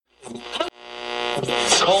You're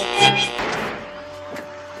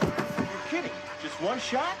kidding. Just one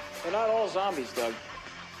shot? They're not all zombies, Doug.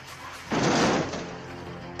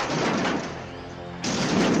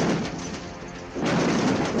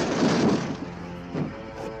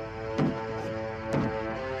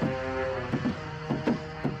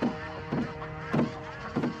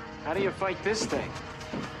 How do you fight this thing?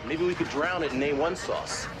 Maybe we could drown it in A1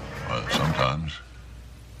 sauce. Well, sometimes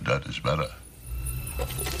that is better.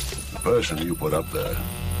 The person you put up there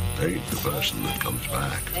ain't the person that comes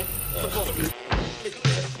back.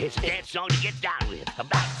 It's a dance song to get down with.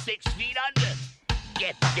 About 6 feet under.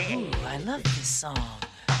 Get there. Ooh, I love this song.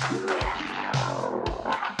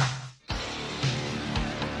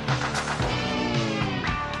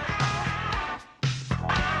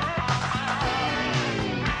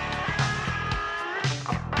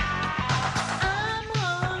 I'm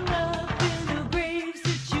hung up in a grave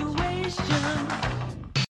situation.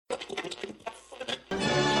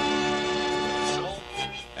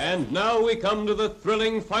 And now we come to the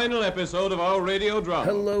thrilling final episode of our radio drama.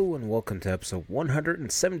 Hello and welcome to episode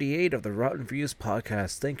 178 of the Rotten Views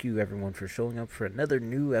podcast. Thank you everyone for showing up for another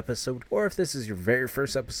new episode, or if this is your very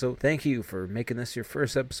first episode, thank you for making this your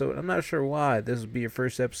first episode. I'm not sure why this would be your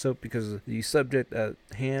first episode, because the subject at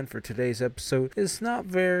hand for today's episode is not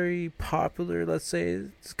very popular. Let's say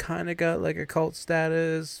it's kind of got like a cult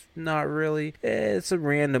status. Not really. It's a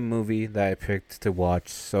random movie that I picked to watch,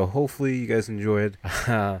 so hopefully you guys enjoy it.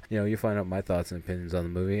 You'll find out my thoughts and opinions on the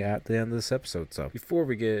movie at the end of this episode. So before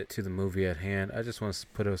we get to the movie at hand, I just want to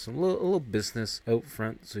put out some little business out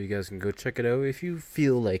front so you guys can go check it out if you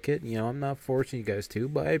feel like it. I'm not forcing you guys to,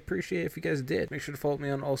 but I appreciate if you guys did. Make sure to follow me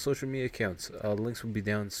on all social media accounts. Links will be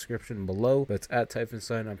down in the description below. That's at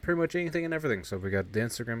 @Typhonstein on pretty much anything and everything. So we got the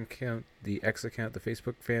Instagram account, the X account, the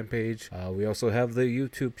Facebook fan page. We also have the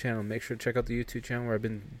YouTube channel. Make sure to check out the YouTube channel where I've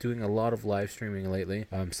been doing a lot of live streaming lately.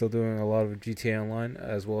 I'm still doing a lot of GTA Online,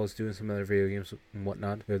 as well as doing some other video games and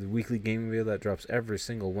whatnot. We have the weekly gaming video that drops every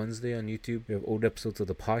single Wednesday on YouTube. We have old episodes of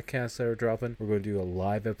the podcast that are dropping. We're going to do a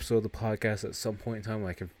live episode of the podcast at some point in time when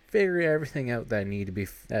I can figure everything out that I need to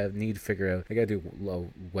figure out. I gotta do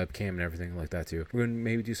webcam and everything like that too. We're gonna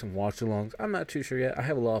maybe do some watch alongs. I'm not too sure yet. I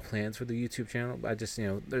have a lot of plans for the YouTube channel, but I just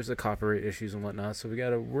there's the copyright issues and whatnot, so we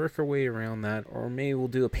gotta work our way around that. Or maybe we'll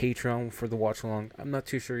do a Patreon for the watch along. I'm not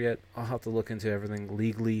too sure yet. I'll have to look into everything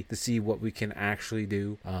legally to see what we can actually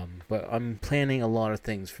do. But I'm planning a lot of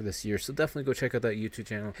things for this year, so definitely go check out that YouTube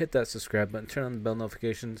channel. Hit that subscribe button. Turn on the bell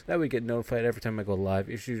notifications. That way you get notified every time I go live.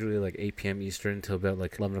 It's usually like 8 p.m. Eastern until about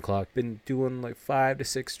like 11 o'clock. Been doing like 5 to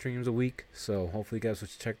 6 streams a week, so hopefully you guys will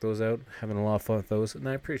check those out. Having a lot of fun with those, and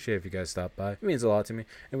I appreciate if you guys stop by. It means a lot to me.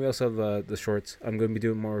 And we also have the shorts. I'm going to be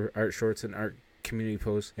doing more art shorts and art community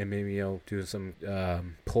posts, and maybe doing some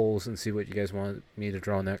polls and see what you guys want me to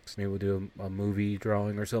draw next. Maybe we'll do a movie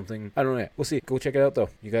drawing or something. I don't know yet. We'll see. Go check it out though.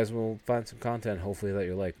 You guys will find some content hopefully that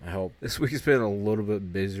you like. I hope. This week's been a little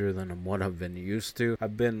bit busier than what I've been used to.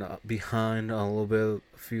 I've been behind a little bit,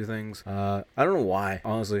 a few things. I don't know why,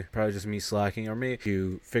 honestly. Probably just me slacking, or maybe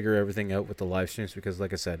to figure everything out with the live streams, because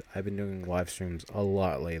like I said, I've been doing live streams a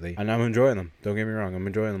lot lately and I'm enjoying them. Don't get me wrong, I'm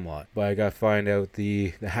enjoying them a lot, but I gotta find out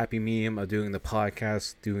the happy medium of doing the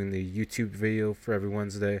podcast, doing the YouTube video for every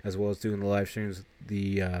Wednesday, as well as doing the live streams,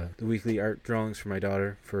 the weekly art drawings for my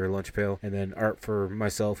daughter for her lunch pail, and then art for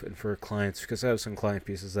myself and for clients, because I have some client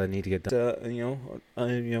pieces that I need to get done.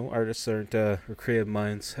 Artists aren't or creative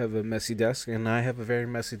minds have a messy desk, and I have a very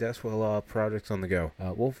messy desk with a lot of projects on the go.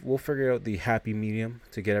 We'll figure out the happy medium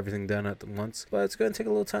to get everything done at once, but it's going to take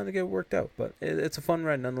a little time to get worked out, but it's a fun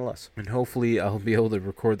ride nonetheless. And hopefully I'll be able to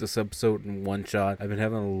record this episode in one shot. I've been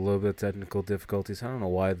having a little bit of technical difficulties. I don't know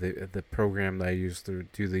why the program that I use to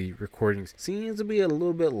do the recordings seems to be a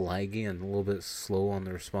little bit laggy and a little bit slow on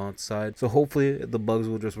the response side, so hopefully the bugs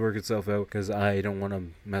will just work itself out, because I don't want to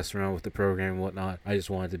mess around with the program and whatnot. I just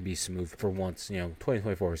want it to be smooth for once.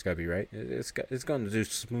 2024 has got to be right. It's going to do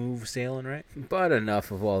smooth sailing, right? But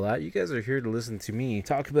enough of all that. You guys are here to listen to me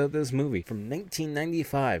talk about this movie from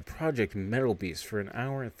 1995, Project Metalbeast, for an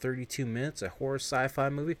hour and 32 minutes, a horror sci-fi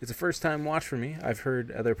movie. It's a first time watch for me. I've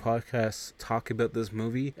heard other podcasts talk about this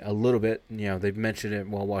movie a little bit. They've mentioned it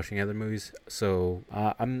while watching other movies, so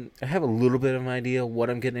I have a little bit of an idea what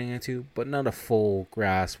I'm getting into, but not a full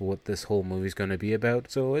grasp of what this whole movie's going to be about.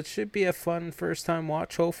 So it should be a fun first time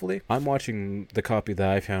watch, hopefully. I'm watching the copy that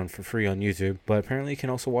I found for free on YouTube, but apparently you can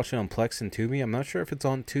also watch it on Plex and Tubi. I'm not sure if it's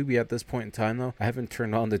on Tubi at this point in time though. I haven't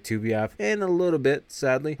turned on the Tubi app in a little bit,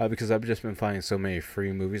 sadly, because I've just been finding so many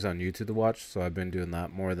free movies on YouTube to watch, so I've been doing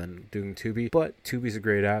that more than doing Tubi. But Tubi's a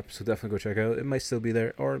great app, so definitely go check it out. It might still be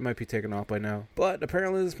there, or it might be taken off by now. But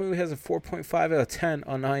apparently this movie has a 4.5 5 out of 10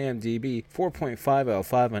 on IMDb, 4.5 out of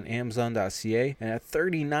 5 on Amazon.ca, and at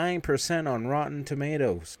 39% on Rotten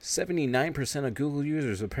Tomatoes. 79% of Google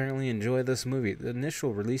users apparently enjoy this movie. The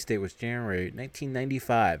initial release date was January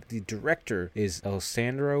 1995. The director is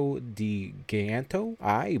Alessandro Di Gianto.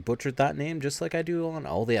 I butchered that name just like I do on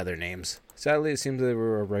all the other names. Sadly, it seems they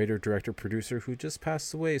were a writer, director, producer who just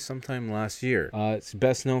passed away sometime last year. It's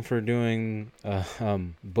best known for doing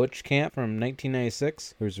Butch Camp from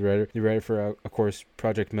 1996. Who's the writer for, of course,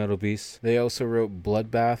 Project Metalbeast. They also wrote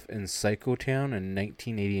Bloodbath and Psychotown in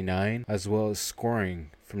 1989, as well as scoring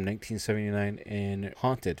from 1979 and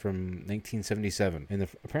Haunted from 1977. And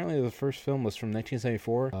apparently the first film was from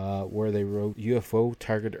 1974, where they wrote UFO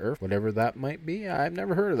Target Earth, whatever that might be. I've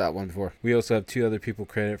never heard of that one before. We also have two other people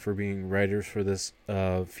credited for being writers for this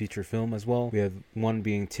feature film as well. We have one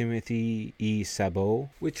being Timothy E. Sabot,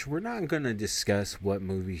 which we're not going to discuss what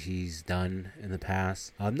movie he's done in the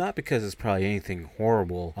past. Not because it's probably anything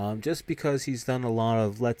horrible, just because he's done a lot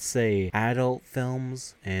of, let's say, adult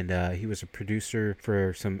films, and he was a producer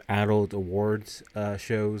for some adult awards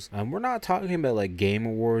shows. We're not talking about like game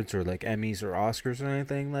awards or like Emmys or Oscars or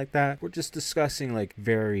anything like that. We're just discussing like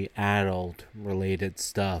very adult related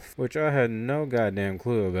stuff, which I had no goddamn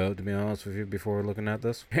clue about, to be honest with you, before looking at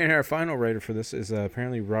this. And our final writer for this is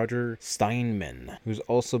apparently Roger Steinman, who's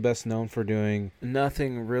also best known for doing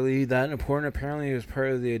nothing really that important. Apparently he was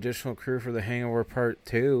part of the additional crew for The Hangover Part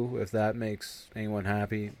 2, if that makes anyone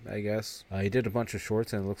happy, I guess. He did a bunch of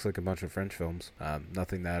shorts, and it looks like a bunch of French films.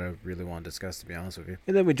 Nothing that I really want to discuss, to be honest with you.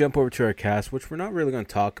 And then we jump over to our cast, which we're not really going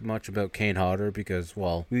to talk much about Kane Hodder, because,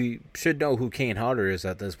 well, we should know who Kane Hodder is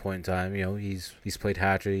at this point in time. You know, he's played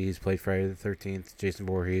Hatchet, he's played Friday the 13th, Jason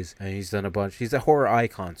Voorhees, and he's done a bunch. He's a horror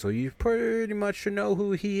icon, so you pretty much should know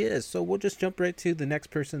who he is. So we'll just jump right to the next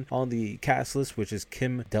person on the cast list, which is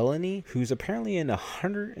Kim Delaney, who's apparently in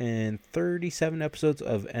 137 episodes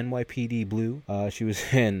of NYPD Blue. She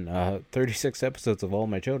was in 36 episodes of All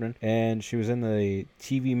My Children, and she was in the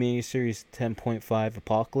TV miniseries 10.5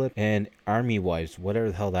 Apocalypse and Army Wives, whatever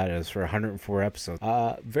the hell that is, for 104 episodes.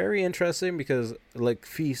 Very interesting because, like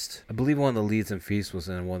Feast, I believe one of the leads in Feast was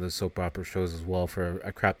in one of the soap opera shows as well for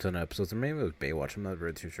a crap ton of episodes, or maybe it was Baywatch. I'm not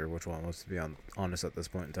really too sure which one it was, to be honest at this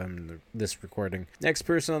point in time in this recording. Next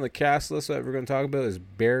person on the cast list that we're going to talk about is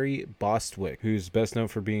Barry Bostwick, who's best known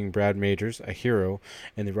for being Brad Majors, a hero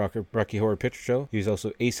in the Rocky Horror Picture Show. He was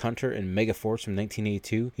also Ace Hunter in Megaforce from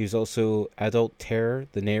 1982. He was also Adult Terror,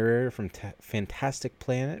 the narrator from Fantastic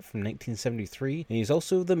Planet from 1973, and he's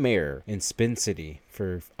also the mayor in Spin City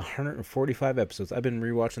for 145 episodes. I've been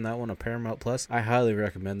rewatching that one on Paramount Plus. I highly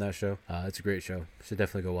recommend that show. It's a great show. Should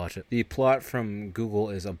definitely go watch it. The plot from Google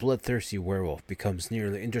is a bloodthirsty werewolf becomes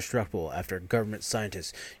nearly indestructible after a government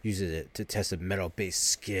scientist uses it to test a metal-based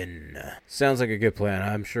skin. Sounds like a good plan.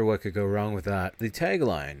 I'm sure what could go wrong with that. The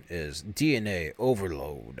tagline is DNA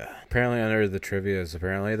Overload. Apparently under the trivia is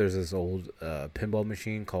apparently there's this old pinball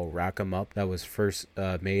machine called Rack 'em Up that was first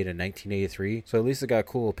made in 1983. So at least it got a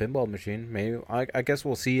cool pinball machine. Maybe I guess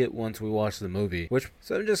we'll see it once we watch the movie.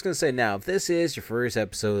 So I'm just gonna say now, if this is your first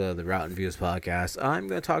episode of the Rotten Views podcast, I'm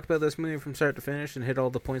gonna talk about this movie from start to finish and hit all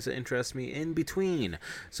the points that interest me in between.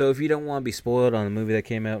 So if you don't want to be spoiled on the movie that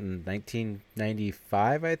came out in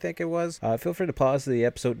 1995, I think it was, feel free to pause the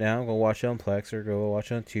episode now, go watch it on Plex, or go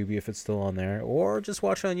watch it on Tubi if it's still on there, or just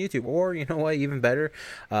watch it on YouTube, or you know what, even better,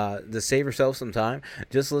 to save yourself some time,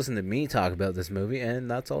 just listen to me talk about this movie,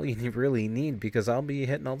 and that's all you really need, because I'll be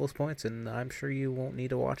hitting all those points, and I'm sure you won't need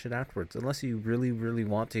to watch it afterwards, unless you really, really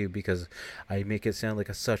want to, because I make it sound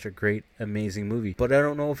like such a great, amazing movie. But I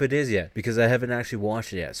don't know if it is yet, because I haven't actually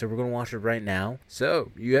watched it yet, so we're going to watch it right now.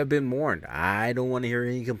 So, you have been warned. I don't want to hear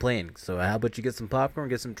any complaining. So how about you get some popcorn,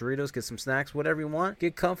 get some Doritos, get some snacks, whatever you want.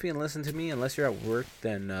 Get comfy and listen to me. Unless you're at work,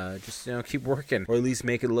 then just keep working, or at least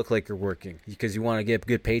make it look like you're working, because you want to get a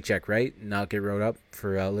good paycheck, right? Not get wrote up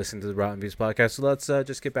for listening to the Rotten Views podcast. So let's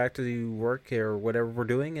just get back to the work or whatever we're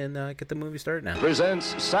doing and get the movie started now.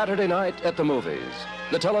 Presents Saturday Night at the Movies,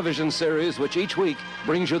 the television series which each week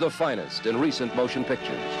brings you the finest in recent motion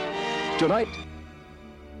pictures. Tonight,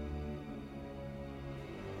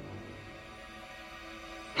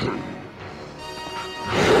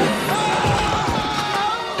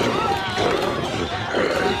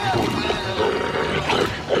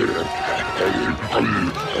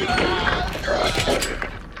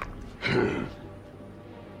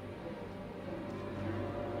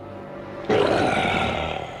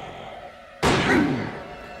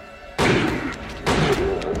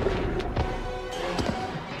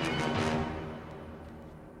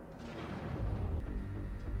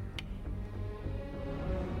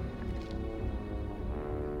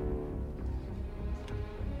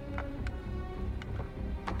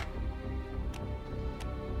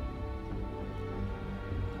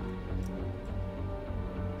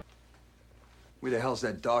 Where the hell's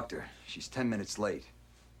that doctor? She's 10 minutes late.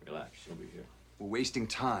 Relax, she'll be here. We're wasting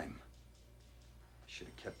time. Should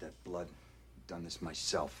have kept that blood. Done this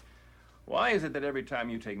myself. Why is it that every time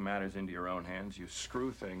you take matters into your own hands, you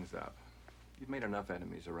screw things up? You've made enough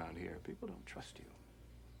enemies around here. People don't trust you.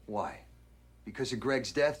 Why? Because of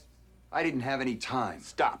Greg's death? I didn't have any time.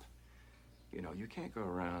 Stop. You know, you can't go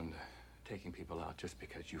around taking people out just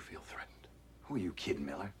because you feel threatened. Who are you kidding,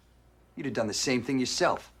 Miller? You'd have done the same thing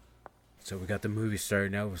yourself. So we got the movie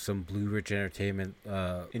starting out with some Blue Ridge Entertainment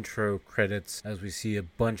intro credits as we see a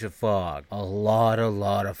bunch of fog. A lot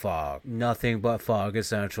of fog. Nothing but fog,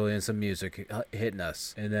 essentially, and some music hitting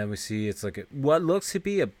us. And then we see it's like what looks to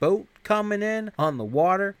be a boat coming in on the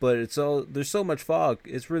water, but there's so much fog,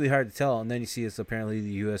 it's really hard to tell. And then you see it's apparently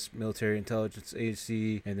the U.S. Military Intelligence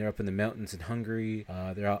Agency, and they're up in the mountains in Hungary.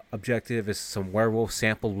 Their objective is some werewolf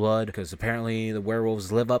sample blood, because apparently the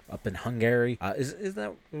werewolves live up in Hungary.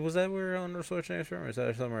 Was that where Arnold Schwarzenegger's from, or is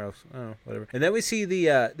that somewhere else? I don't know, whatever. And then we see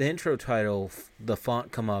the intro title, the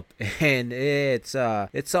font come up, and it's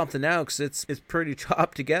something else. It's pretty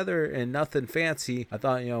chopped together and nothing fancy. I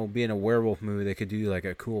thought, being a werewolf movie, they could do like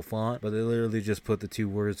a cool font, but they literally just put the two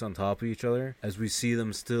words on top of each other as we see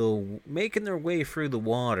them still making their way through the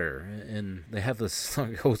water. And they have this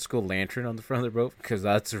old school lantern on the front of their boat, because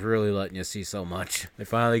that's really letting you see so much. They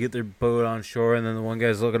finally get their boat on shore, and then the one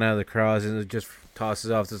guy's looking out of the cross, and it just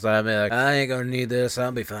tosses off the side of me like, I ain't gonna need this,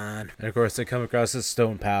 I'll be fine. And of course they come across this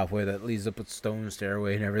stone pathway that leads up a stone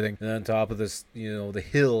stairway and everything, and on top of this, the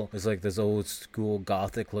hill is like this old school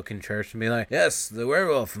gothic looking church, and be like, yes, the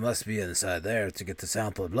werewolf must be inside there to get the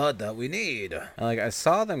sample of blood that we need. And I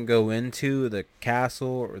saw them go into the castle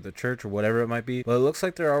or the church or whatever it might be, but it looks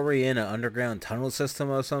like they're already in an underground tunnel system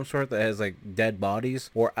of some sort that has like dead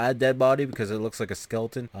bodies, or a dead body, because it looks like a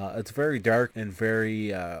skeleton. It's very dark and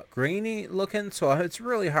very grainy looking, so it's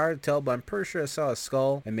really hard to tell, but I'm pretty sure I saw a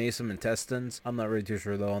skull and maybe some intestines. I'm not really too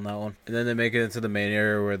sure though on that one. And then they make it into the main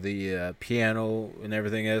area where the piano and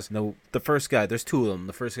everything is. No, the first guy, there's two of them.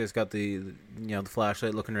 The first guy's got the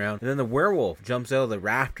flashlight looking around, and then the werewolf jumps out of the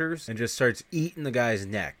rafters and just starts eating the guy's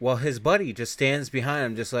neck, while his buddy just stands behind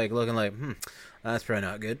him, just like looking like, that's probably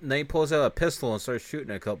not good. And then he pulls out a pistol and starts shooting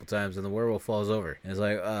it a couple times, and the werewolf falls over. And it's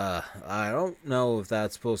like, I don't know if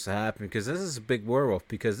that's supposed to happen, because this is a big werewolf,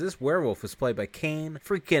 because this werewolf is played by Kane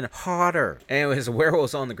freaking Hodder. Anyways, the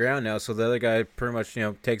werewolf's on the ground now, so the other guy pretty much,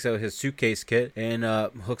 takes out his suitcase kit and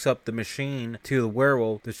hooks up the machine to the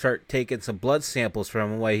werewolf to start taking some blood samples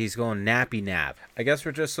from him while he's going nappy nap. I guess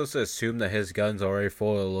we're just supposed to assume that his gun's already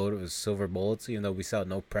full of a load of his silver bullets, even though we saw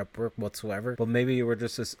no prep work whatsoever. But maybe we're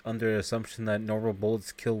just under the assumption that normal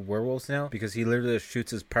bullets kill werewolves now, because he literally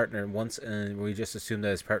shoots his partner once, and we just assume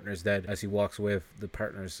that his partner's dead as he walks away with the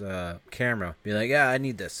partner's camera, be like, yeah, I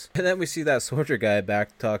need this. And then we see that soldier guy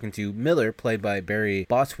back talking to Miller, played by Barry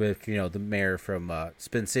Bostwick, the mayor from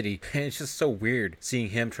Spin City. And it's just so weird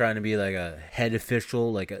seeing him trying to be like a head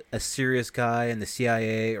official, like a serious guy in the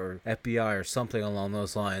CIA or FBI or something along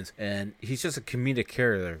those lines, and he's just a comedic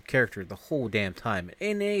character the whole damn time,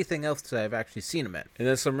 and anything else that I've actually seen him in. And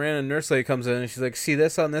then some random nurse lady comes in and she's like, see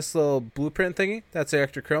this on this little blueprint thingy? That's the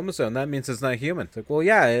extra chromosome. That means it's not human. It's like, well,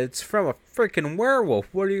 yeah, it's from a freaking werewolf.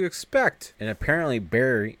 What do you expect? And apparently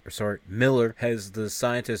Miller has the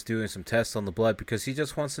scientist doing some tests on the blood, because he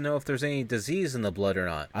just wants to know if there's any disease in the blood or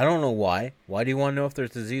not. I don't know why. Why do you want to know if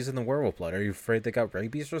there's disease in the werewolf blood? Are you afraid they got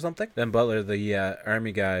rabies or something? Then Butler, the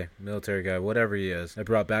army guy, military guy, whatever he is, they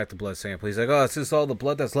brought back the blood sample. He's like, oh, this is all the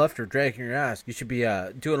blood that's left for dragging your ass. You should be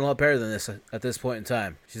doing a lot better than this at this point in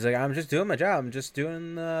time. She's like, I'm just doing my job. I'm just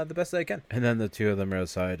doing the best that I can. And then the two of them are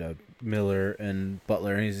outside, Miller and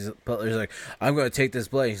Butler, and Butler's like, I'm going to take this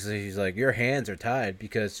blood. He's like, your hands are tied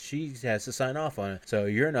because she has to sign off on it, so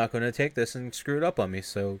you're not going to take this and screw it up on me,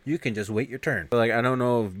 so you can just wait your turn. But I don't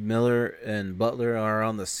know if Miller and Butler are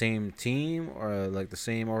on the same team or the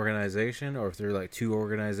same organization, or if they're like two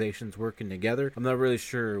organizations working together. I'm not really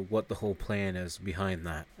sure what the whole plan is behind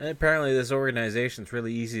that. And apparently this organization's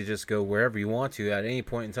really easy to just go wherever you want to at any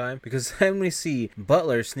point in time, because then we see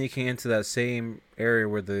Butler sneaking into that same area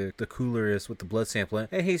where the cooler is with the blood sample in,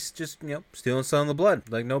 and he's just stealing some of the blood,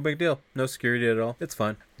 like no big deal, no security at all, it's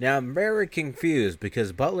fine. Now I'm very confused,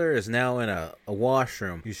 because Butler is now in a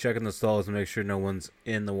washroom. He's checking the stalls to make sure no one's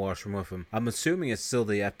in the washroom with him. I'm assuming it's still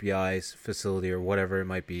the FBI's facility or whatever it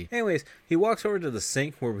might be. Anyways, he walks over to the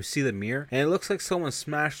sink where we see the mirror, and it looks like someone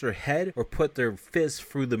smashed their head or put their fist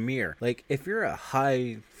through the mirror. Like, if you're a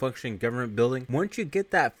high functioning government building, wouldn't you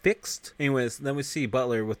get that fixed? Anyways, then we see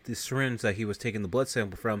Butler with the syringe that he was taking the blood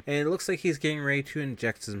sample from, and it looks like he's getting ready to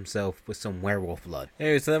inject himself with some werewolf blood.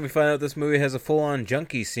 Anyway, so then we find out this movie has a full-on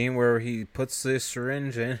junkie scene where he puts this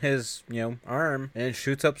syringe in his, arm and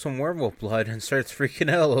shoots up some werewolf blood and starts freaking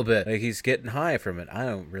out a little bit. Like he's getting high from it. I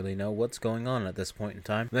don't really know what's going on at this point in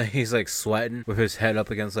time. Then he's like sweating with his head up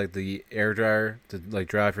against like the air dryer to like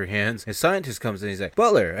dry off your hands. His scientist comes in, he's like,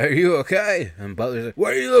 "Butler, are you okay?" And Butler's like,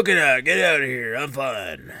 "What are you looking at? Get out of here, I'm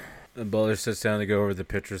fine." And Butler sits down to go over the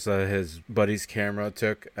pictures that his buddy's camera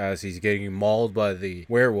took as he's getting mauled by the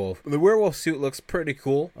werewolf. The werewolf suit looks pretty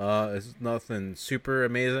cool. It's nothing super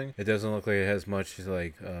amazing. It doesn't look like it has much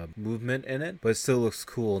like movement in it, but it still looks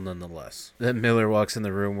cool nonetheless. Then Miller walks in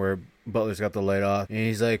the room where Butler's got the light off, and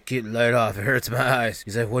he's like, "Get the light off, it hurts my eyes."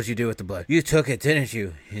 He's like, "What'd you do with the blood?" "You took it, didn't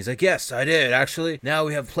you?" He's like, "Yes, I did, actually. Now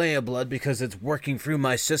we have plenty of blood because it's working through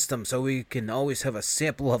my system, so we can always have a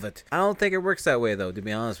sample of it." I don't think it works that way, though, to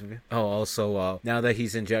be honest with you. Oh, also, now that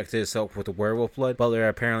he's injected himself with the werewolf blood, Butler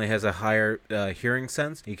apparently has a higher hearing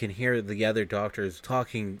sense. He can hear the other doctors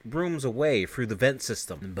talking rooms away through the vent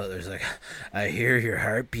system. And Butler's like, "I hear your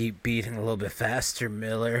heartbeat beating a little bit faster,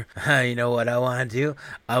 Miller. You know what I want to do?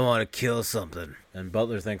 I want to kill something." And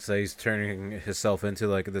Butler thinks that he's turning himself into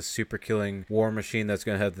like this super killing war machine that's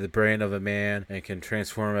going to have the brain of a man and can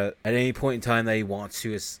transform it at any point in time that he wants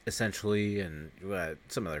to, essentially, and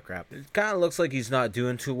some other crap. It kind of looks like he's not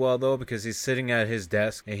doing too well, though, because he's sitting at his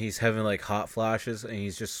desk and he's having like hot flashes and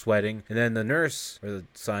he's just sweating. And then the nurse, or the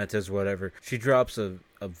scientist, or whatever, she drops a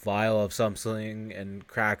vial of something and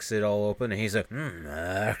cracks it all open. And he's like,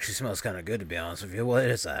 that actually smells kind of good, to be honest with you. What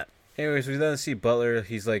is that? Anyways, we then see Butler.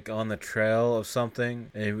 He's like on the trail of something,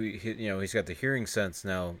 and he's got the hearing sense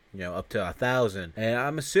now, up to 1,000. And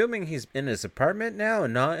I'm assuming he's in his apartment now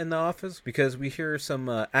and not in the office, because we hear some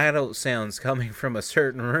adult sounds coming from a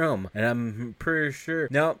certain room, and I'm pretty sure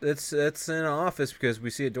no, it's in an office because we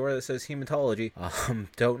see a door that says hematology.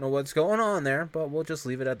 Don't know what's going on there, but we'll just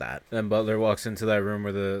leave it at that. Then Butler walks into that room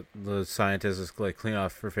where the scientist is like cleaning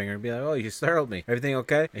off her finger and be like, "Oh, you startled me. Everything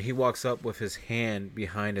okay?" And he walks up with his hand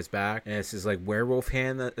behind his back. And it's his like werewolf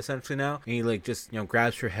hand that essentially now, and he like just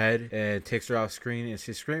grabs her head and takes her off screen, and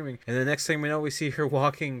she's screaming. And the next thing we know, we see her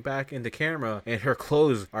walking back into camera, and her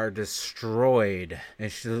clothes are destroyed, and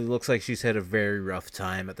she looks like she's had a very rough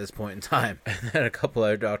time at this point in time. And then a couple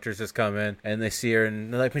other doctors just come in and they see her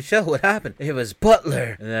and they're like, "Michelle, what happened?" "It was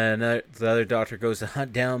Butler." And then the other doctor goes to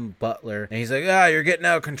hunt down Butler, and he's like, "You're getting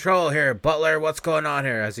out of control here, Butler. What's going on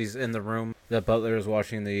here?" As he's in the room that Butler is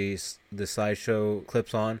watching the sideshow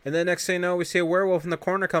clips on. And then next thing you know, we see a werewolf in the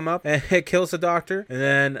corner come up and it kills the doctor. And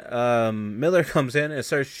then Miller comes in and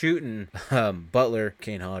starts shooting Butler,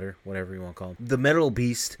 Kane Hodder, whatever you want to call him, the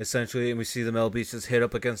Metalbeast, essentially. And we see the Metalbeast just hit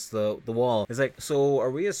up against the wall. It's like, so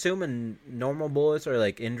are we assuming normal bullets are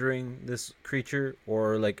like injuring this creature,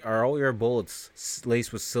 or like are all your bullets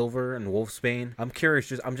laced with silver and wolfsbane? I'm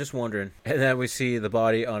curious, I'm just wondering. And then we see the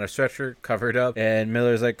body on a stretcher covered up, and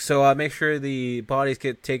Miller's like, "So make sure the bodies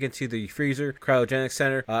get taken to the freezer cryogenic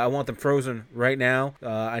center. I want them frozen right now.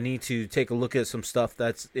 I need to take a look at some stuff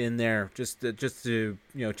that's in there just to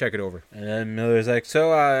check it over." And then Miller's like,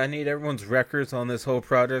 "So I need everyone's records on this whole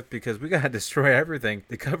project because we gotta destroy everything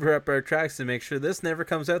to cover up our tracks to make sure this never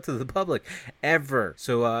comes out to the public ever.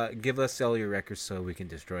 So give us all your records so we can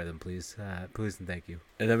destroy them, please. Please and thank you."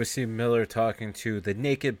 And then we see Miller talking to the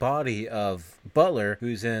naked body of Butler,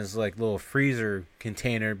 who's in his like little freezer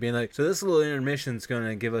container, being like, "So this little intermission is going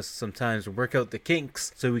to give us some time to work out the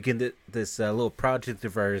kinks so we can get this little project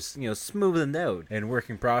of ours, smoothened out and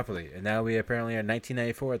working properly." And now we apparently are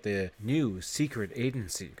 1994 at the new secret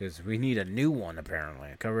agency, because we need a new one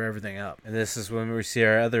apparently to cover everything up. And this is when we see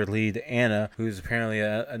our other lead, Anna, who's apparently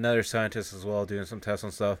another scientist as well, doing some tests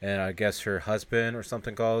and stuff. And I guess her husband or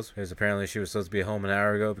something calls, because apparently she was supposed to be home an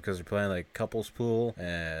hour ago because they're playing like couples pool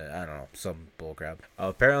and I don't know, some bullcrap.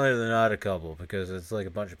 Apparently they're not a couple because it's like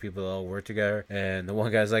a bunch of people that all work together, and the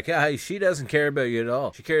one guy's like, she doesn't care about you at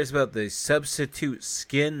all. She cares about the substitute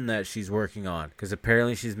skin that she's working on, because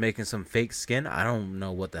apparently she's making some fake skin. I don't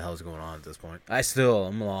know what the hell's going on at this point.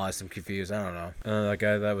 I'm lost, I'm confused, I don't know. And that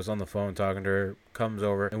guy that was on the phone talking to her comes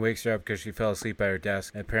over and wakes her up because she fell asleep at her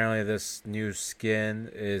desk. And apparently this new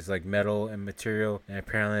skin is like metal and material, and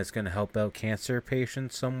apparently it's going to help out cancer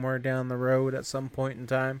patients somewhere down the road at some point in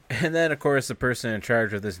time. And then of course the person in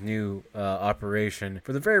charge of this new operation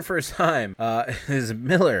for the very first time is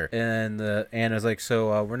Miller. And Anna's like,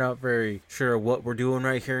 "So we're not very sure what we're doing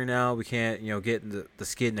right here now. We can't get the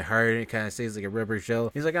skin to harden. It kind of stays like a rubber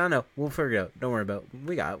shell. He's like, I know, we'll figure it out. Don't worry about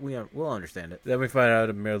it. We'll understand it. Then we find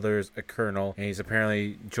out Miller's a colonel, and he's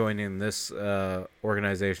apparently joining this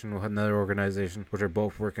organization with another organization, which are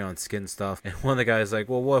both working on skin stuff. And one of the guys like,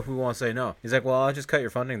 well, what if we want to say no? He's like, well, I'll just cut your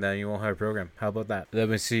funding then. You won't have a program. How about that? Then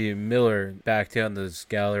we see Miller back down this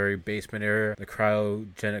gallery basement area, the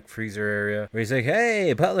cryogenic freezer area, where he's like,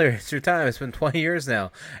 hey, Butler, it's your time. It's been 20 years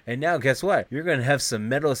now. And now guess what? You're going to have some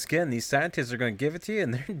metal skin. These scientists are going to give it to you,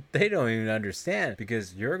 and they don't even understand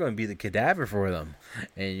because you're going to be the cadaver for them.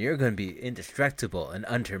 And you're going to be indestructible and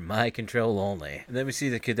under my control only. And then we see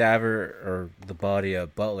the cadaver, or the body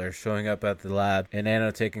of Butler, showing up at the lab, and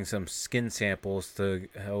Anna taking some skin samples to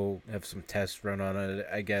have some tests run on it,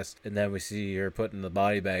 I guess. And then we see her putting the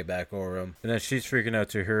body bag back over him. And then she's freaking out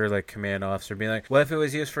to her like command officer, being like, what if it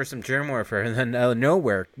was used for some germ warfare? And then out of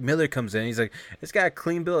nowhere, Miller comes in. He's like, it's got a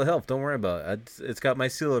clean bill of health. Don't worry about it. It's got my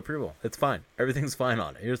seal of approval. It's fine. Everything's fine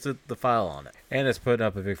on it. Here's the file on it. Anna's putting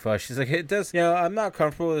up a big fuss. She's like, it does, I'm not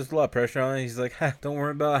comfortable. There's a lot of pressure on it. He's like, don't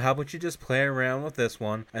worry about it. How about you just play around with this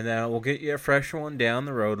one, and then we'll get you a fresh one down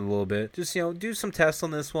the road a little bit. Just, do some tests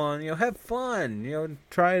on this one. Have fun.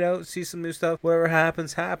 Try it out, see some new stuff. Whatever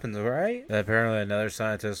happens, all right? And apparently another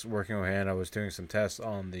scientist working with Hannah was doing some tests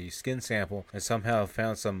on the skin sample and somehow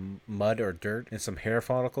found some mud or dirt and some hair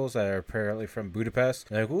follicles that are apparently from Budapest.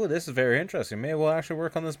 They're like, ooh, this is very interesting. Maybe we'll actually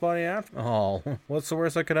work on this body after. Oh, what's the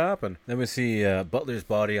worst that could happen? Then we see Butler's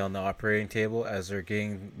body on the operating table as they're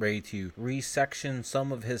getting ready to resection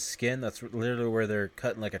some of his skin. That's literally where they're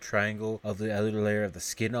cutting like a triangle of the outer layer of the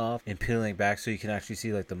skin off and peeling back so you can actually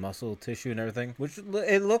see like the muscle tissue and everything, which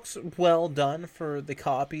it looks well done for the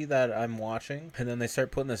copy that I'm watching. And then they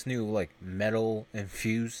start putting this new like metal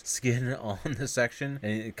infused skin on the section,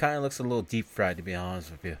 and it kind of looks a little deep fried, to be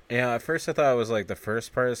honest with you. Yeah, at first I thought it was like the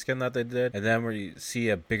first part of the skin that they did, and then where you see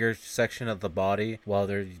a bigger section of the body while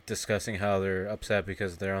they're discussing how they're upset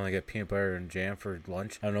because they only get peanut butter and jam for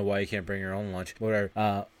lunch. I don't know why you can't bring your own lunch.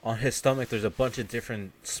 Whatever. On his stomach there's a bunch of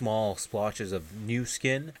different small splotches of new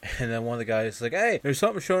skin, and then one of the guys is like, hey, there's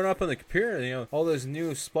something showing up on the computer, all those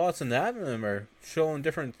new spots in the abdomen are showing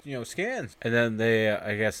different scans. And then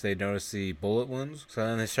I guess they notice the bullet wounds, so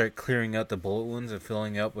then they start clearing out the bullet wounds and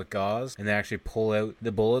filling up with gauze, and they actually pull out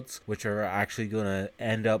the bullets, which are actually going to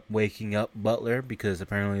end up waking up Butler because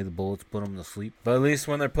apparently the bullets put him to sleep. But at least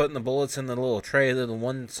when they're putting the bullets in the little tray, the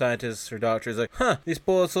one scientist or doctor is like, these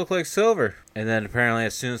bullets look like silver. And then apparently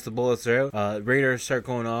as soon as the bullets are out, radars start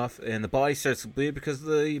going off and the body starts to bleed because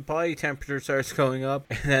the body temperature starts going up,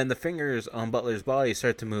 and then the fingers on Butler's body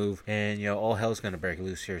start to move, and all hell's gonna break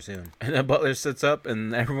loose here soon. And then Butler sits up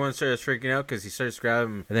and everyone starts freaking out because he starts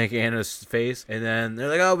grabbing, I think, Anna's face, and then they're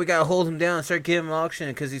like, oh, we gotta hold him down and start giving him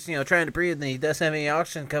oxygen because he's trying to breathe and he doesn't have any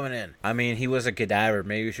oxygen coming in. I mean, he was a cadaver.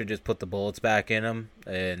 Maybe we should just put the bullets back in him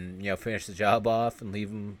and finish the job off and leave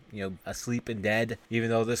him asleep and dead, even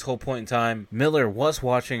though this whole point in time Miller was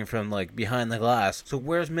watching from like behind the glass. So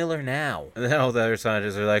where's Miller now? And then all the other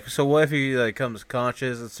scientists are like, so what if he like comes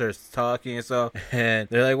conscious and starts talking and stuff? And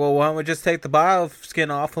they're like, well, why don't we just take the bio skin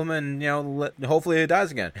off him and hopefully he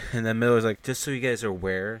dies again. And then Miller's like, just so you guys are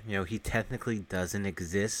aware, he technically doesn't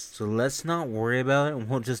exist, so let's not worry about it and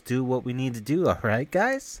we'll just do what we need to do, all right,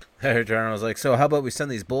 guys? The general was like, so how about we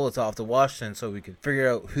send these bullets off to Washington so we can figure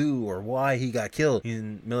out who or why he got killed?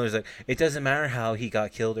 And Miller's like, it doesn't matter how he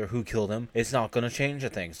got killed or who killed him. It's not going to change a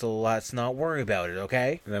thing, so let's not worry about it,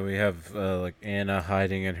 okay? And then we have like Anna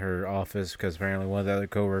hiding in her office because apparently one of the other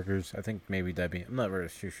co-workers, I think maybe Debbie, I'm not really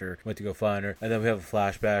too sure, went to go find her. And then we have a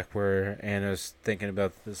flashback where Anna's thinking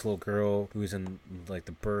about this little girl who's in like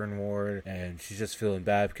the burn ward, and she's just feeling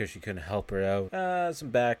bad because she couldn't help her out.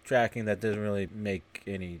 Some backtracking that doesn't really make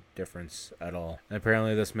any difference at all. And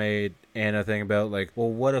apparently this made Anna think about like, well,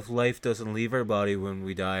 what if life doesn't leave our body when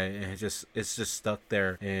we die and it's just stuck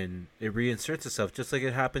there and it reinserts itself just like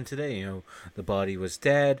it happened today. The body was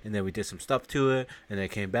dead and then we did some stuff to it and then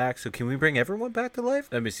it came back. So can we bring everyone back to life?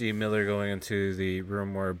 Let me see Miller going into the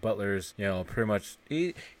room where Butler's pretty much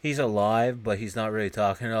he's alive but he's not really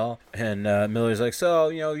talking at all. And Miller's like, so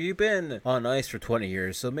you've been on ice for 20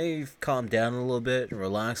 years, so maybe calm down a little bit and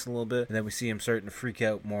relax a little bit. And then we see him starting to freak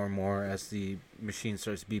out more and more as the machine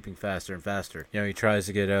starts beeping faster and faster. He tries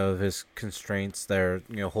to get out of his constraints that are,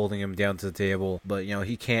 holding him down to the table, but,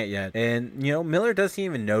 he can't yet. And, Miller doesn't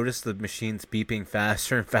even notice the machine's beeping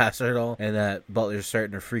faster and faster at all, and that Butler's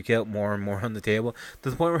starting to freak out more and more on the table, to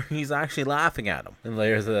the point where he's actually laughing at him. And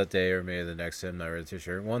later that day, or maybe the next day, I'm not really too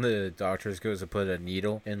sure, one of the doctors goes to put a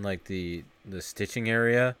needle in, like, the stitching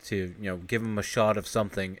area to give him a shot of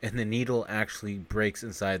something, and the needle actually breaks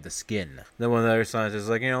inside the skin. Then one of the other scientists is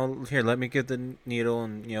like, here, let me get the needle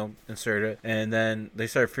and, insert it. And then they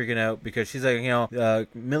start freaking out because she's like,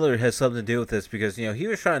 Miller has something to do with this because, he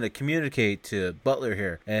was trying to communicate to Butler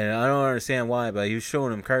here. And I don't understand why, but he was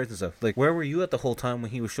showing him cards and stuff. Like, where were you at the whole time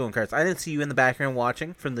when he was showing cards? I didn't see you in the background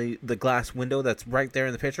watching from the glass window that's right there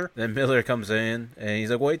in the picture. Then Miller comes in and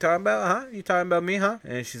he's like, what are you talking about, huh? You talking about me, huh?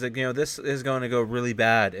 And she's like, this is going to go really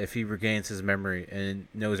bad if he regains his memory and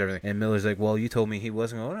knows everything. And Miller's like, well, you told me he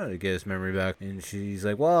wasn't going to get his memory back. And she's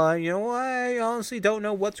like, well, I honestly don't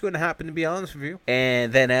know what's going to happen, to be honest with you.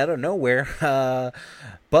 And then out of nowhere,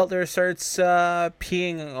 Butler starts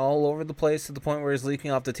peeing all over the place to the point where he's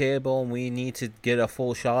leaking off the table, and we need to get a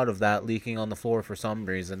full shot of that leaking on the floor for some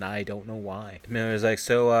reason. I don't know why. Miller's like,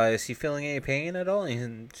 so is he feeling any pain at all?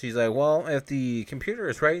 And she's like, well, if the computer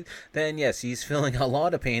is right, then yes, he's feeling a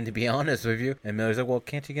lot of pain, to be honest with you. And Miller's like, well,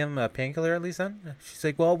 can't you give him a painkiller at least then? She's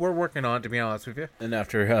like, well, we're working on it, to be honest with you. And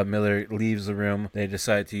after Miller leaves the room, they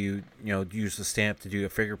decide to, use the stamp to do a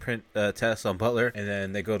fingerprint test on Butler, and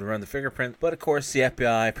then they go to run the fingerprint. But of course, the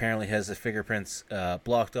FBI apparently has the fingerprints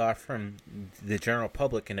blocked off from the general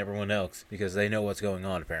public and everyone else because they know what's going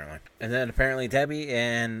on, apparently. And then apparently Debbie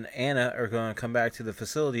and Anna are going to come back to the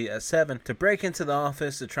facility at 7 to break into the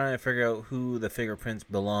office to try and figure out who the fingerprints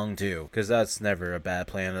belong to, because that's never a bad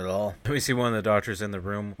plan at all. We see one of the doctors in the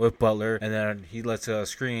room with Butler, and then he lets out a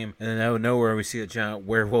scream, and then out of nowhere we see a giant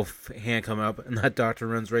werewolf hand come up, and that doctor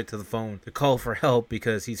runs right to the phone to call for help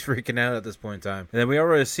because he's freaking out at this point in time. And then we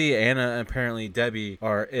already see Anna and apparently Debbie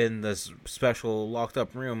are in this special locked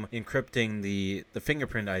up room encrypting the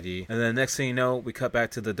fingerprint ID. And then next thing you know, we cut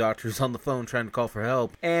back to the doctors on the phone trying to call for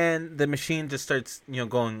help, and the machine just starts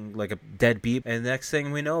going like a dead beep, and next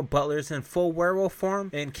thing we know, Butler's in full werewolf form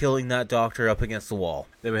and killing that doctor up against the wall.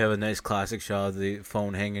 Then we have a nice classic shot of the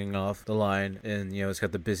phone hanging off the line, and it's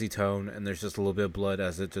got the busy tone, and there's just a little bit of blood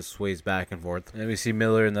as it just sways back and forth. And we see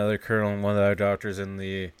Miller and the other colonel and one of the other doctors in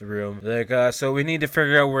the room. They're like, so we need to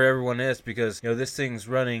figure out where everyone is because this thing's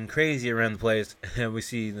running crazy around the place. And we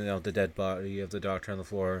see the dead body of the doctor on the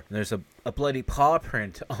floor, and there's a bloody paw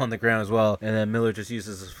print on the ground as well. And then Miller just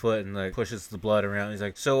uses his foot and pushes the blood around. He's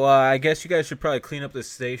like, so I guess you guys should probably clean up this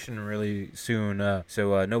station really soon,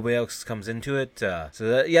 so nobody else comes into it.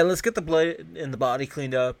 Let's get the blood in the body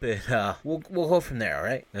cleaned up, and we'll go from there, all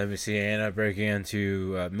right? Then we see Anna breaking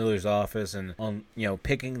into Miller's office and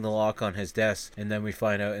picking the lock on his desk, and then we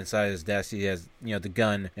find out inside his desk he has the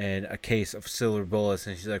gun and a case of silver bullets,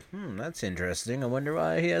 and she's like, that's interesting. I wonder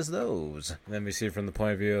why he has those. And then we see from the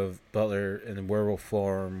point of view of Butler in werewolf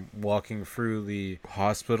form walking through the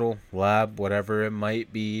hospital lab, whatever it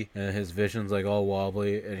might be, and his vision's all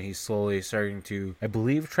wobbly, and he's slowly starting to, I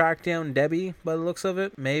believe, track down Debbie by the looks of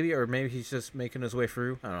it, maybe he's just making his way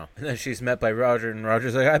through. I don't know. And then she's met by Roger, and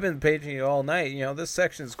Roger's like, I've been paging you all night. This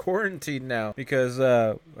section's quarantined now because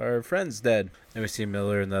our friend's dead. And we see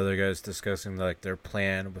Miller and the other guys discussing their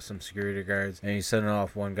plan with some security guards, and he's sending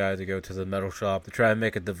off one guy to go to the metal shop to try and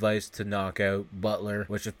make a device to knock out Butler,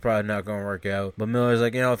 which is probably not going to work out. But Miller's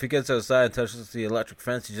like, if he gets outside and touches the electric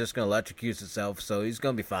fence, he's just going to electrocute himself, so he's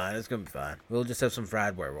going to be fine. It's going to be fine. We'll just have some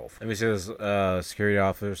fried werewolf. And we see this security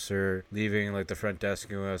officer leaving the front desk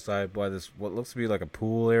and going outside by this what looks to be a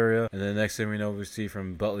pool area. And then next thing we know, we see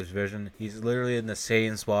from Butler's vision, he's literally in the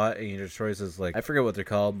same spot, and he destroys this I forget what they're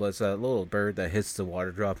called, but it's that little bird that hits the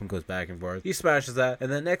water drop and goes back and forth. He smashes that,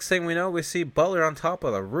 and then next thing we know, we see Butler on top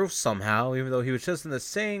of the roof somehow, even though he was just in the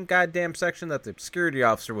same goddamn section that the security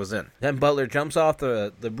officer was in. Then Butler jumps off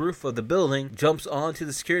the roof of the building, jumps onto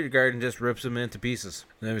the security guard, and just rips him into pieces.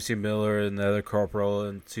 And then we see Miller and the other corporal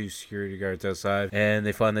and 2 security guards outside, and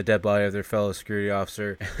they find the dead body of their fellow security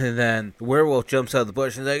officer. And then the werewolf jumps out of the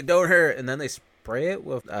bush and is like, don't hurt, and then they spray it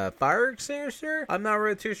with a fire extinguisher? I'm not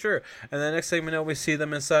really too sure. And the next thing we know, we see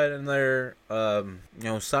them inside in their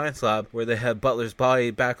science lab where they have Butler's body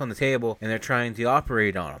back on the table and they're trying to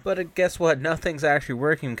operate on him. But guess what? Nothing's actually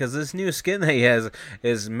working because this new skin that he has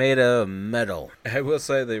is made of metal. I will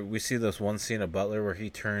say that we see this one scene of Butler where he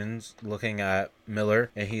turns looking at Miller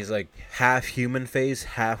and he's half human face,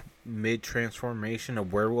 half mid-transformation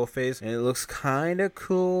of werewolf face, and it looks kind of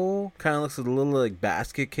cool. Kind of looks a little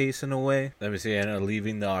basket case in a way. Then we see Anna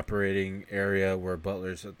leaving the operating area where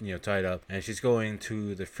Butler's tied up, and she's going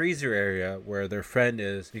to the freezer area where their friend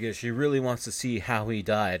is because she really wants to see how he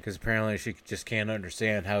died, because apparently she just can't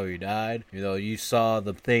understand how he died. You saw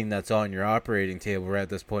the thing that's on your operating table right at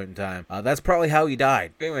this point in time. That's probably how he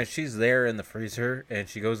died. Anyway, she's there in the freezer, and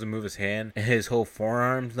she goes to move his hand, and his whole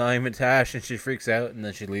forearm's not even attached, and she freaks out, and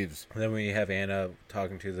then she leaves. leaves. And then we have Anna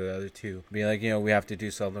talking to the other two, being like, we have to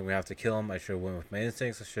do something. We have to kill him. I should have went with my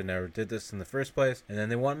instincts. I should never did this in the first place. And then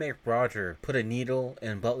they want to make Roger put a needle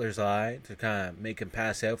in Butler's eye to kind of make him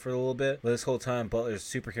pass out for a little bit. But this whole time, Butler's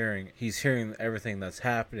super hearing. He's hearing everything that's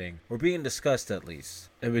happening, or being discussed at least.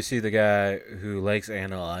 And we see the guy who likes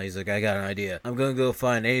Anna. He's like, I got an idea. I'm going to go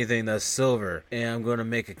find anything that's silver, and I'm going to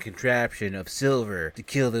make a contraption of silver to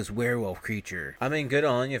kill this werewolf creature. I mean, good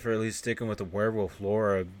on you for at least sticking with the werewolf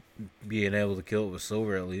lore, being able to kill it with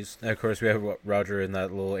silver at least. And of course, we have Roger in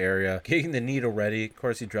that little area getting the needle ready. Of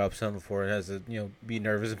course, he drops on the floor and has to, be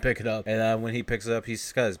nervous and pick it up. And when he picks it up,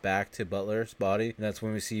 he's got his back to Butler's body. And that's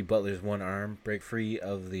when we see Butler's one arm break free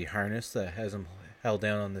of the harness that has him held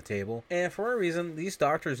down on the table. And for a reason, these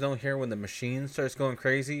doctors don't hear when the machine starts going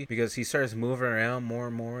crazy, because he starts moving around more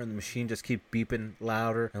and more, and the machine just keeps beeping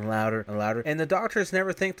louder and louder and louder. And the doctors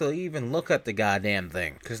never think to even look at the goddamn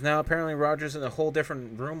thing, because now apparently Roger's in a whole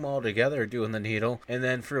different room altogether doing the needle. And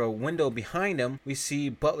then through a window behind him, we see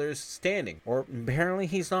Butler's standing, or apparently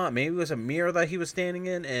he's not. Maybe it was a mirror that he was standing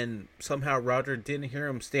in, and somehow Roger didn't hear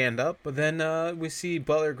him stand up. But then we see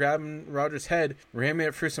Butler grabbing Roger's head, ramming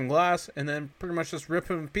it through some glass, and then pretty much just rip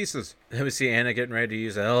him in pieces. Then we see Anna getting ready to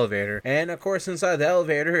use the elevator, and of course inside the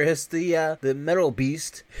elevator is the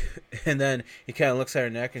Metalbeast. And then he kind of looks at her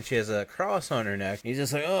neck, and she has a cross on her neck. He's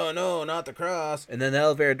just like, oh no, not the cross. And then the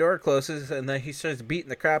elevator door closes, and then he starts beating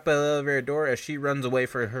the crap out of the elevator door as she runs away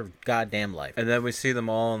for her goddamn life. And then we see them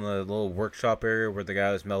all in the little workshop area where the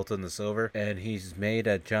guy was melting the silver, and he's made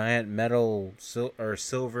a giant metal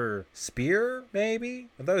silver spear, maybe?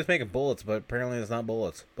 I thought he was making bullets, but apparently it's not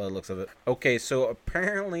bullets by the looks of it. Okay, so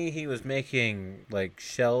apparently he was making like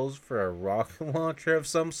shells for a rocket launcher of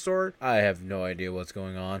some sort. I have no idea what's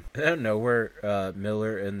going on. I don't know where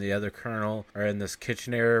Miller and the other colonel are in this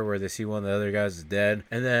kitchen area where they see one of the other guys is dead,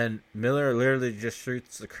 and then Miller literally just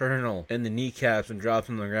shoots the colonel in the kneecaps and drops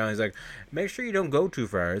him on the ground. He's like, make sure you don't go too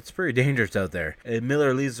far, it's pretty dangerous out there. And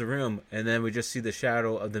Miller leaves the room, and then we just see the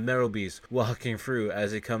shadow of the Metalbeast walking through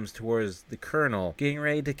as he comes towards the colonel, getting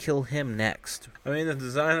ready to kill him next. I mean, the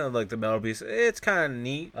design of like the Metalbeast, it's kind of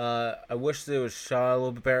neat. I wish it was shot a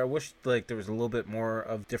little bit better. I wish like there was a little bit more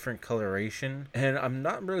of different coloration. And I'm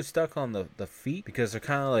not really stuck on the feet, because they're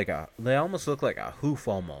kind of like they almost look like a hoof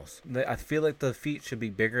almost. I feel like the feet should be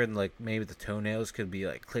bigger, and like maybe the toenails could be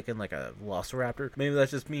like clicking like a velociraptor. Maybe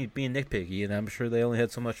that's just me being nitpicky, and I'm sure they only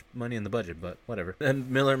had so much money in the budget, but whatever.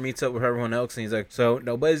 Then Miller meets up with everyone else, and he's like, so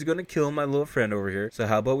nobody's gonna kill my little friend over here, so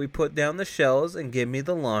how about we put down the shells and give me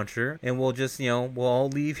the launcher, and we'll just we'll all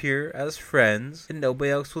leave here as friends, and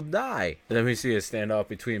nobody else will die. And then we see a standoff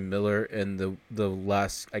between Miller and the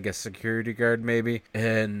last, I guess, security guard maybe,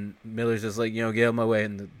 and Miller's just like, get out of my way,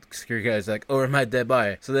 and the security guy's like, over my dead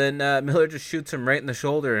body. So then Miller just shoots him right in the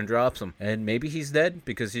shoulder and drops him, and maybe he's dead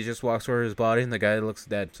because he just walks over his body and the guy looks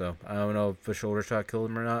dead. So I don't know if a shoulder shot killed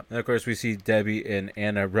him or not. And of course we see Debbie and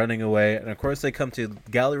Anna running away, and of course they come to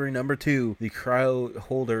gallery number 2, the cryo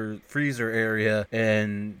holder freezer area,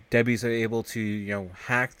 and Debbie's able to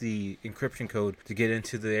hack the encryption code to get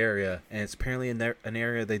into the area, and it's apparently in an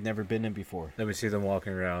area they've never been in before. Then we see them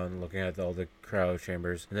walking around looking at all the cryo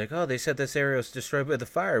chambers, and like, oh, they said this area was destroyed by the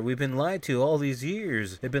fire. We've been lied to all these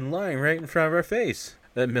years. They've been lying right in front of our face.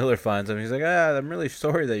 Then Miller finds him. He's like, I'm really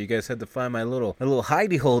sorry that you guys had to find my little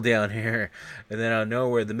hidey hole down here. And then out of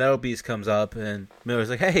nowhere, the Metalbeast comes up, and Miller's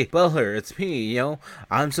like, hey, Butler, it's me,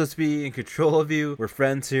 I'm supposed to be in control of you. We're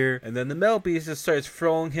friends here. And then the Metalbeast just starts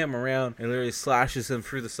throwing him around and literally slashes him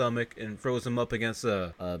through the stomach and throws him up against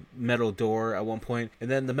a metal door at one point.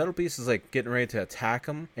 And then the Metalbeast is like getting ready to attack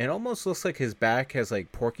him, and it almost looks like his back has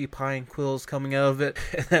like porcupine quills coming out of it.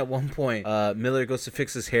 And at one point, Miller goes to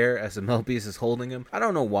fix his hair as the Metalbeast is holding him. I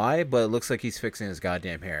don't know why, but it looks like he's fixing his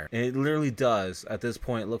goddamn hair. And it literally does, at this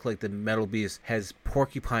point, look like the Metalbeast has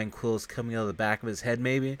porcupine quills coming out of the back of his head,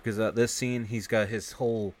 maybe. Because at this scene, he's got his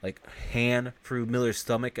whole, hand through Miller's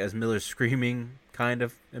stomach as Miller's screaming, kind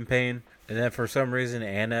of, in pain. And then for some reason,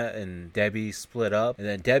 Anna and Debbie split up. And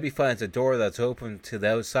then Debbie finds a door that's open to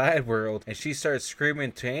the outside world, and she starts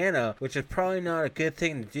screaming to Anna, which is probably not a good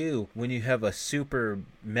thing to do when you have a super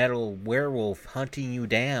metal werewolf hunting you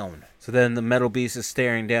down. So then the Metalbeast is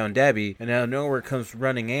staring down Debbie, and out of nowhere comes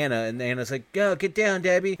running Anna, and Anna's like, go, get down,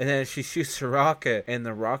 Debbie. And then she shoots a rocket, and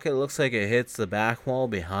the rocket looks like it hits the back wall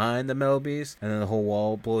behind the Metalbeast, and then the whole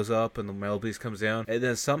wall blows up, and the Metalbeast comes down. And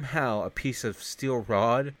then somehow a piece of steel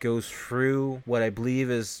rod goes through what I believe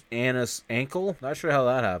is Anna's ankle. Not sure how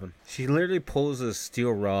that happened. She literally pulls a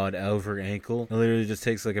steel rod out of her ankle, and literally just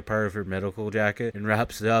takes like a part of her medical jacket and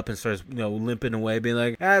wraps it up and starts, limping away, being like,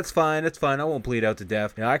 like, it's fine, I won't bleed out to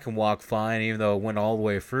death. I can walk fine, even though it went all the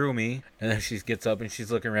way through me. And then she gets up and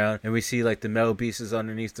she's looking around, and we see like the metal beast is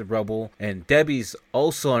underneath the rubble, and Debbie's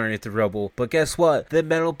also underneath the rubble. But guess what? The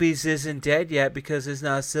metal beast isn't dead yet because it's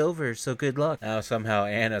not silver, so good luck. Now somehow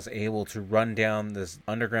Anna's able to run down this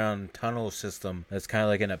underground tunnel system that's kind of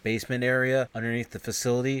like in a basement area underneath the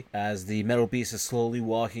facility, as the metal beast is slowly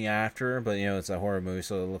walking after her. But it's a horror movie,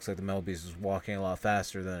 so it looks like the metal beast is walking a lot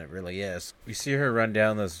faster than it really is. We see her run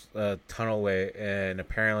down this tunnelway, and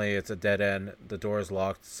apparently it's a dead end. The door is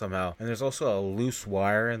locked somehow, and there's also a loose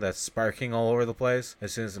wire that's sparking all over the place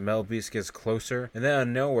as soon as the metal beast gets closer. And then out of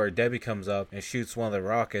nowhere, Debbie comes up and shoots one of the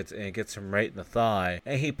rockets, and it gets him right in the thigh,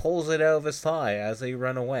 and he pulls it out of his thigh as they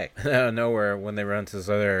run away. Out of nowhere, when they run to this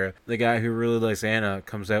other area, the guy who really likes Anna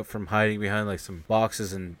comes out from hiding behind like some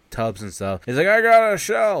boxes and tubs and stuff. He's like, I got a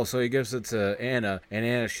shell, so he gives it to Anna, and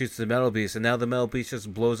Anna shoots the metal beast, and now the metal beast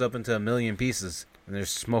just blows up into a million pieces. And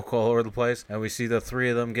there's smoke all over the place, and we see the three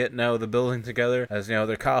of them getting out of the building together as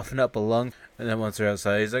they're coughing up a lung. And then once they're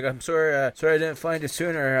outside, he's like, I'm sorry I didn't find you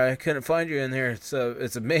sooner. I couldn't find you in there. It's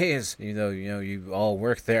a maze. You all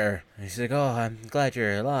work there. And he's like, oh, I'm glad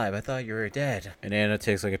you're alive. I thought you were dead. And Anna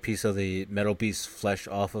takes like a piece of the metal beast's flesh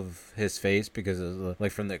off of his face because of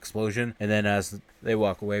like from the explosion. And then as they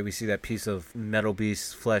walk away, we see that piece of metal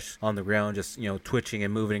beast's flesh on the ground just twitching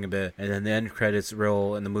and moving a bit. And then the end credits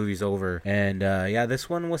roll and the movie's over. And this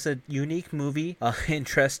one was a unique movie.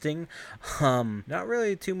 Interesting. Not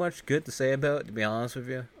really too much good to say about it, to be honest with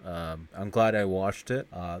you. I'm glad I watched it.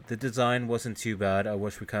 The design wasn't too bad. I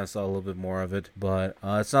wish we kind of saw a little bit more of it, but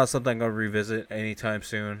it's not something I'm gonna revisit anytime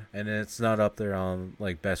soon, and it's not up there on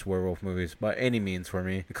like best werewolf movies by any means for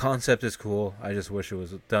me. The concept is cool. I just wish it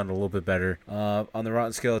was done a little bit better. On the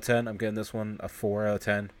Rotten scale of 10, I'm giving this one a 4 out of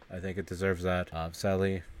 10. I think it deserves that.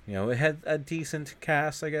 Sadly, it had a decent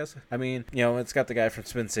cast, I guess. I mean, it's got the guy from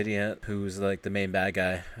Spin City in it, who's like the main bad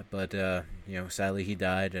guy. But, sadly he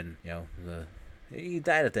died, and, he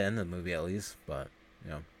died at the end of the movie at least. But,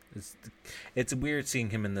 it's weird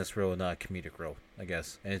seeing him in this role, not a comedic role, I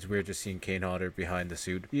guess. And it's weird just seeing Kane Hodder behind the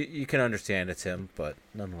suit. You can understand it's him, but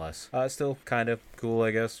nonetheless. Still kind of cool,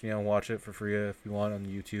 I guess. Watch it for free if you want on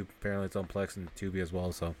YouTube. Apparently it's on Plex and Tubi as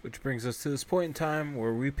well. So, which brings us to this point in time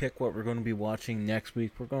where we pick what we're going to be watching next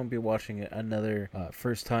week. We're going to be watching another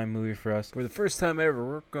first-time movie for us. For the first time ever,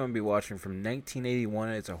 we're going to be watching from 1981.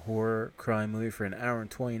 It's a horror crime movie for an hour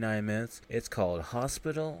and 29 minutes. It's called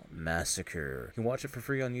Hospital Massacre. You can watch it for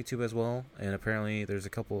free on YouTube as well. And apparently there's a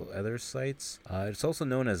couple other sites. It's also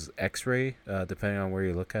known as X-Ray, depending on where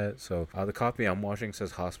you look at it. So the copy I'm watching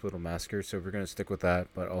says Hospital Massacre, so we're going to stick with that.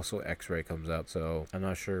 But also X-Ray comes up, so I'm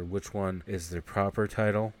not sure which one is the proper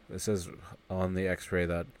title. It says on the X-Ray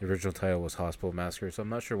that the original title was Hospital Massacre, so I'm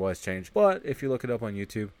not sure why it's changed. But if you look it up on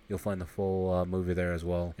YouTube, you'll find the full movie there as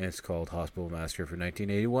well. And it's called Hospital Massacre for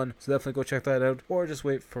 1981. So definitely go check that out, or just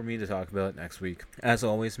wait for me to talk about it next week. As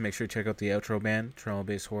always, make sure to check out the outro band,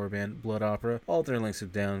 Toronto-based horror band Blood Opera. All their links are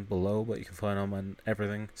down below, but you can find them on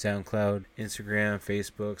everything: SoundCloud, Instagram,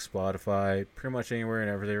 Facebook, Spotify, pretty much anywhere and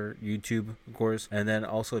everywhere, YouTube of course. And then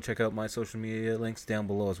also check out my social media links down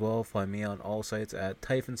below as well. Find me on all sites at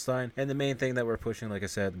Typhonstein. And the main thing that we're pushing, like I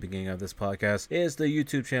said at the beginning of this podcast, is the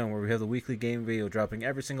YouTube channel, where we have the weekly game video dropping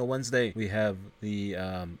every single Wednesday. We have the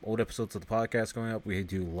old episodes of the podcast going up. We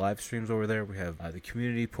do live streams over there. We have the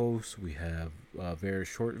community posts. We have very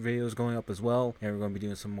short videos going up as well, and we're going to be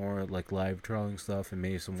doing some more like live drawing stuff and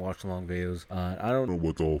maybe some watch along videos. I don't know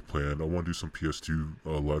what's all planned. I want to do some PS2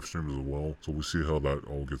 live streams as well, so we'll see how that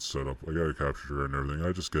all gets set up. I gotta capture it and everything.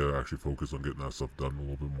 I just gotta actually focus on getting that stuff done a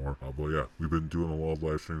little bit more. But yeah, we've been doing a lot of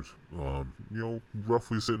live streams.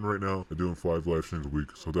 Roughly sitting right now and doing 5 live streams a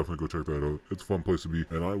week, so definitely go check that out. It's a fun place to be,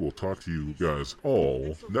 and I will talk to you guys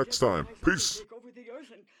all next time. Peace.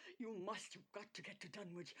 You must have got to get to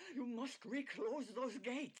Dunwich. You must reclose those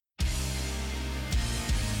gates.